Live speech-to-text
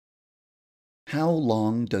How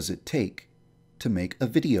long does it take to make a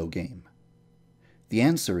video game? The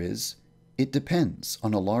answer is, it depends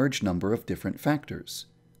on a large number of different factors,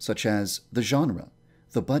 such as the genre,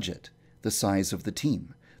 the budget, the size of the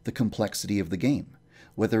team, the complexity of the game,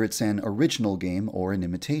 whether it's an original game or an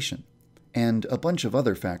imitation, and a bunch of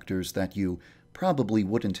other factors that you probably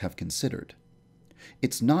wouldn't have considered.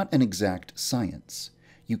 It's not an exact science.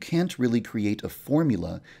 You can't really create a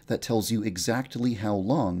formula that tells you exactly how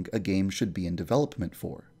long a game should be in development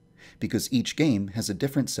for, because each game has a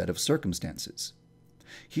different set of circumstances.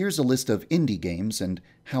 Here's a list of indie games and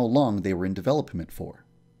how long they were in development for.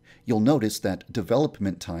 You'll notice that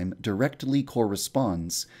development time directly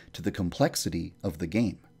corresponds to the complexity of the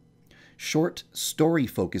game. Short,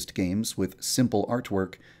 story-focused games with simple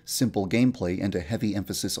artwork, simple gameplay, and a heavy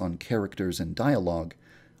emphasis on characters and dialogue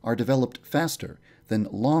are developed faster than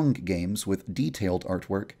long games with detailed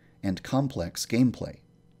artwork and complex gameplay.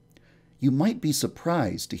 You might be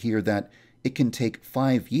surprised to hear that it can take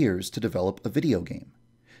 5 years to develop a video game.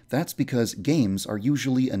 That's because games are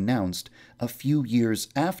usually announced a few years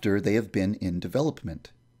after they have been in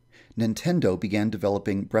development. Nintendo began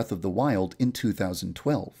developing Breath of the Wild in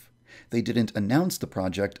 2012. They didn't announce the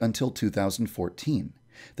project until 2014.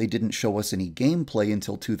 They didn't show us any gameplay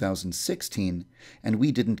until 2016, and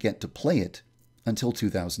we didn't get to play it until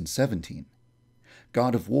 2017.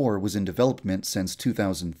 God of War was in development since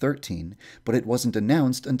 2013, but it wasn't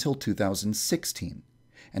announced until 2016,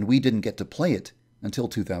 and we didn't get to play it until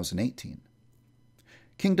 2018.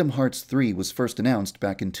 Kingdom Hearts 3 was first announced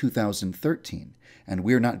back in 2013, and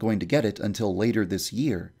we're not going to get it until later this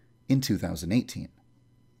year, in 2018.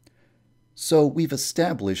 So we've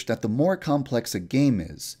established that the more complex a game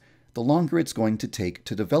is, the longer it's going to take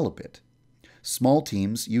to develop it. Small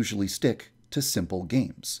teams usually stick to simple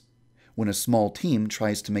games. When a small team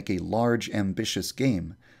tries to make a large, ambitious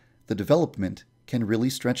game, the development can really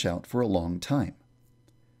stretch out for a long time.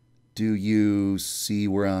 Do you see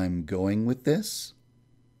where I'm going with this?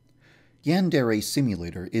 Yandere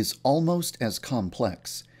Simulator is almost as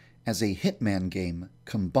complex as a Hitman game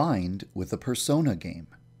combined with a Persona game.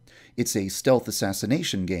 It's a stealth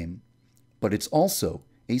assassination game, but it's also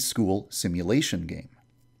a school simulation game.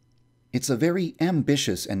 It's a very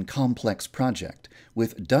ambitious and complex project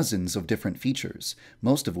with dozens of different features,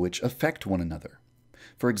 most of which affect one another.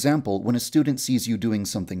 For example, when a student sees you doing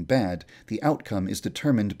something bad, the outcome is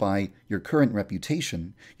determined by your current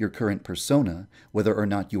reputation, your current persona, whether or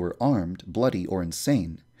not you are armed, bloody, or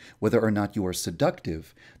insane, whether or not you are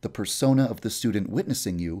seductive, the persona of the student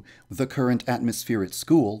witnessing you, the current atmosphere at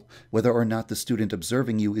school, whether or not the student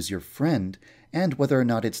observing you is your friend, and whether or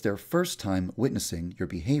not it's their first time witnessing your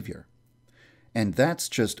behavior. And that's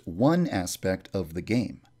just one aspect of the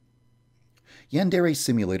game. Yandere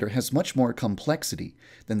Simulator has much more complexity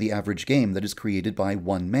than the average game that is created by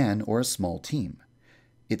one man or a small team.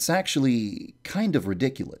 It's actually kind of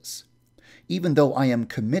ridiculous. Even though I am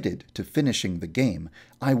committed to finishing the game,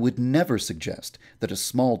 I would never suggest that a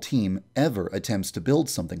small team ever attempts to build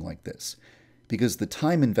something like this, because the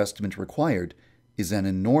time investment required is an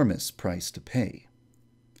enormous price to pay.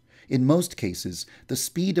 In most cases, the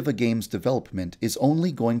speed of a game's development is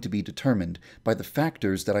only going to be determined by the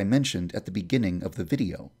factors that I mentioned at the beginning of the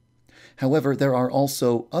video. However, there are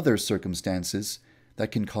also other circumstances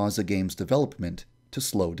that can cause a game's development to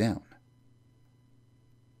slow down.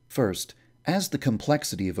 First, as the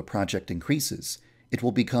complexity of a project increases, it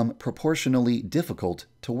will become proportionally difficult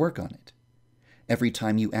to work on it. Every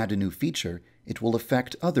time you add a new feature, it will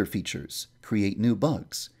affect other features, create new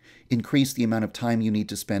bugs, increase the amount of time you need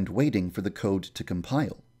to spend waiting for the code to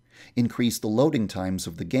compile, increase the loading times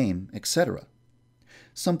of the game, etc.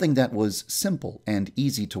 Something that was simple and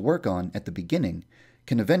easy to work on at the beginning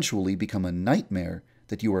can eventually become a nightmare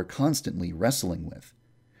that you are constantly wrestling with,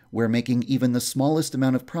 where making even the smallest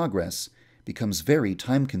amount of progress becomes very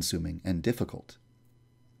time-consuming and difficult.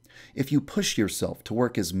 If you push yourself to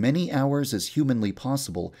work as many hours as humanly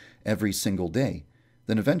possible every single day,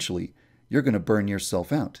 then eventually you're going to burn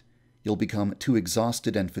yourself out. You'll become too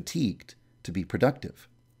exhausted and fatigued to be productive.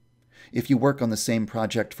 If you work on the same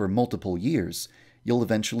project for multiple years, you'll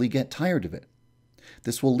eventually get tired of it.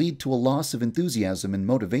 This will lead to a loss of enthusiasm and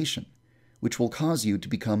motivation, which will cause you to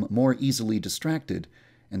become more easily distracted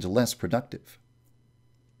and less productive.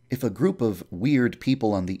 If a group of weird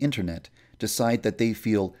people on the internet decide that they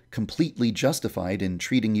feel completely justified in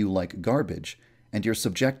treating you like garbage, and you're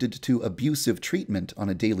subjected to abusive treatment on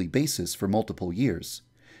a daily basis for multiple years,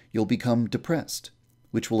 you'll become depressed,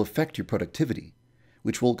 which will affect your productivity,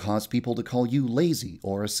 which will cause people to call you lazy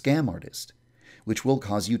or a scam artist, which will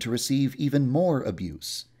cause you to receive even more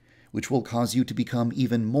abuse, which will cause you to become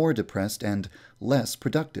even more depressed and less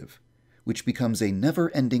productive, which becomes a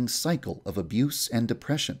never-ending cycle of abuse and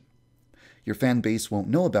depression. Your fan base won't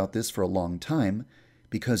know about this for a long time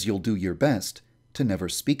because you'll do your best to never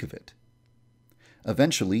speak of it.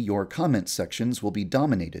 Eventually, your comment sections will be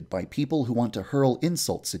dominated by people who want to hurl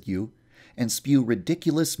insults at you and spew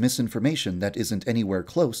ridiculous misinformation that isn't anywhere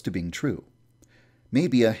close to being true.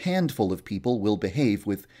 Maybe a handful of people will behave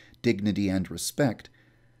with dignity and respect,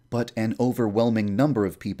 but an overwhelming number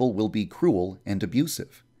of people will be cruel and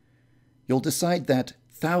abusive. You'll decide that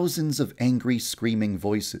thousands of angry, screaming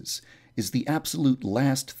voices is the absolute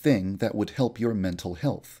last thing that would help your mental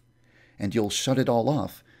health, and you'll shut it all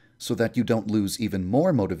off so that you don't lose even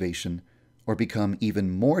more motivation or become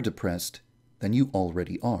even more depressed than you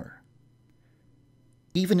already are.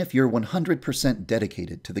 Even if you're 100%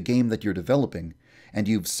 dedicated to the game that you're developing, and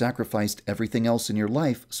you've sacrificed everything else in your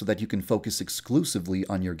life so that you can focus exclusively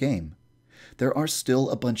on your game, there are still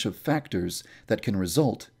a bunch of factors that can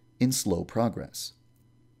result in slow progress.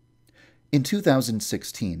 In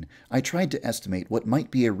 2016, I tried to estimate what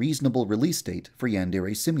might be a reasonable release date for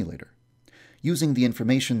Yandere Simulator. Using the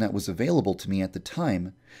information that was available to me at the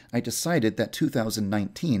time, I decided that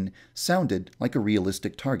 2019 sounded like a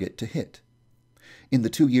realistic target to hit. In the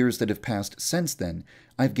 2 years that have passed since then,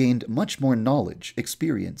 I've gained much more knowledge,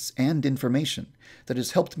 experience, and information that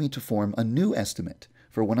has helped me to form a new estimate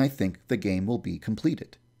for when I think the game will be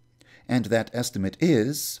completed. And that estimate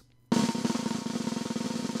is...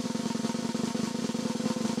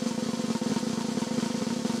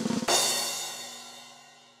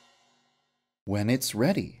 when it's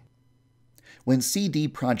ready. When CD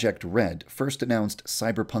Projekt Red first announced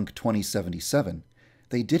Cyberpunk 2077,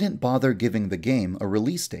 they didn't bother giving the game a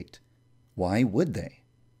release date. Why would they?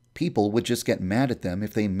 People would just get mad at them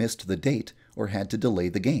if they missed the date or had to delay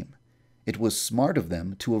the game. It was smart of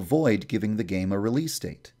them to avoid giving the game a release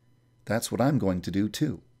date. That's what I'm going to do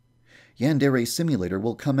too. Yandere Simulator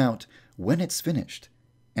will come out when it's finished,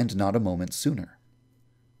 and not a moment sooner.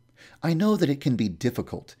 I know that it can be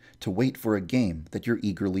difficult to wait for a game that you're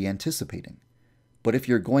eagerly anticipating, but if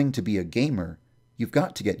you're going to be a gamer, you've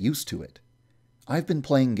got to get used to it. I've been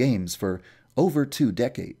playing games for over 2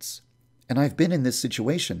 decades, and I've been in this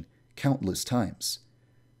situation countless times.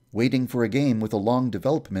 Waiting for a game with a long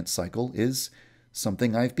development cycle is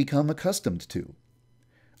something I've become accustomed to.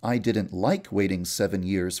 I didn't like waiting 7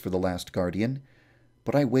 years for The Last Guardian,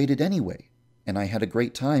 but I waited anyway, and I had a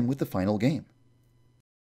great time with the final game.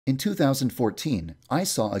 In 2014, I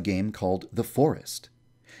saw a game called The Forest.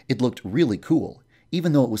 It looked really cool.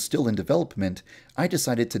 Even though it was still in development, I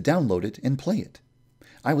decided to download it and play it.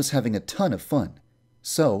 I was having a ton of fun,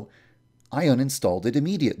 so I uninstalled it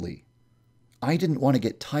immediately. I didn't want to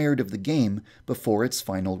get tired of the game before its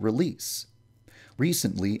final release.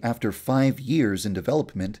 Recently, after 5 years in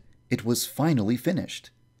development, it was finally finished.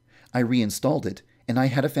 I reinstalled it, and I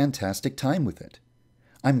had a fantastic time with it.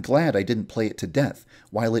 I'm glad I didn't play it to death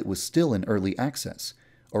while it was still in early access,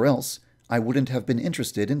 or else I wouldn't have been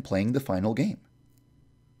interested in playing the final game.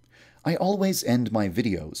 I always end my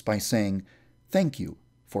videos by saying, thank you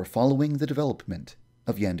for following the development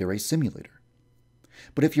of Yandere Simulator.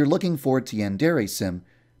 But if you're looking forward to Yandere Sim,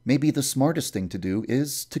 maybe the smartest thing to do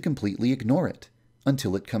is to completely ignore it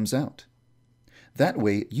until it comes out. That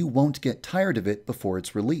way you won't get tired of it before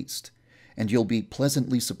it's released, and you'll be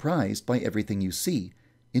pleasantly surprised by everything you see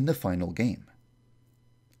in the final game.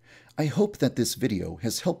 I hope that this video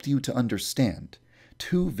has helped you to understand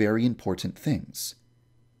 2 very important things.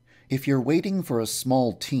 If you're waiting for a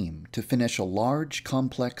small team to finish a large,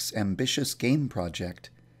 complex, ambitious game project,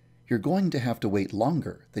 you're going to have to wait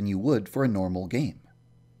longer than you would for a normal game.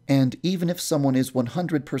 And even if someone is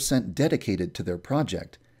 100% dedicated to their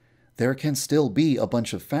project, there can still be a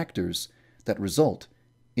bunch of factors that result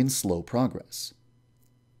in slow progress.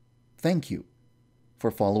 Thank you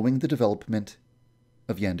for following the development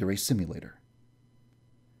of Yandere Simulator.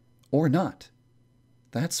 Or not.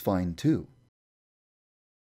 That's fine too.